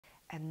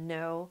and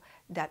know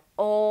that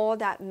all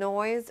that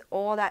noise,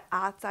 all that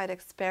outside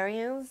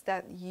experience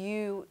that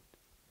you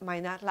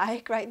might not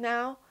like right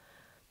now,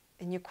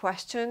 and you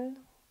question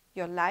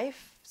your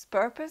life's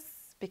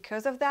purpose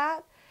because of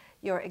that,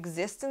 your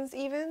existence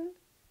even,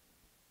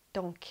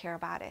 don't care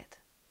about it.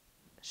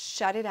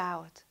 Shut it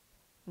out.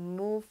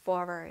 Move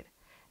forward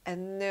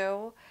and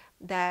know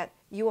that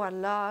you are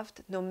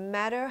loved no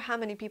matter how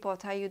many people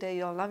tell you they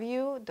don't love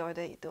you, or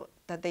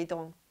that they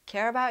don't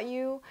care about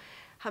you,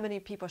 how many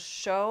people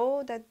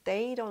show that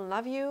they don't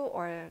love you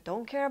or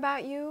don't care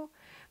about you.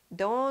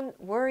 Don't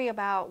worry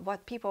about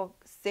what people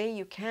say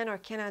you can or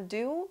cannot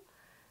do.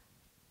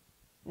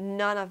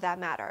 None of that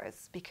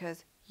matters,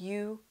 because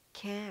you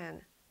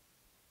can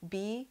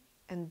be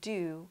and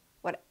do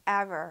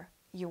whatever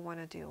you want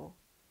to do.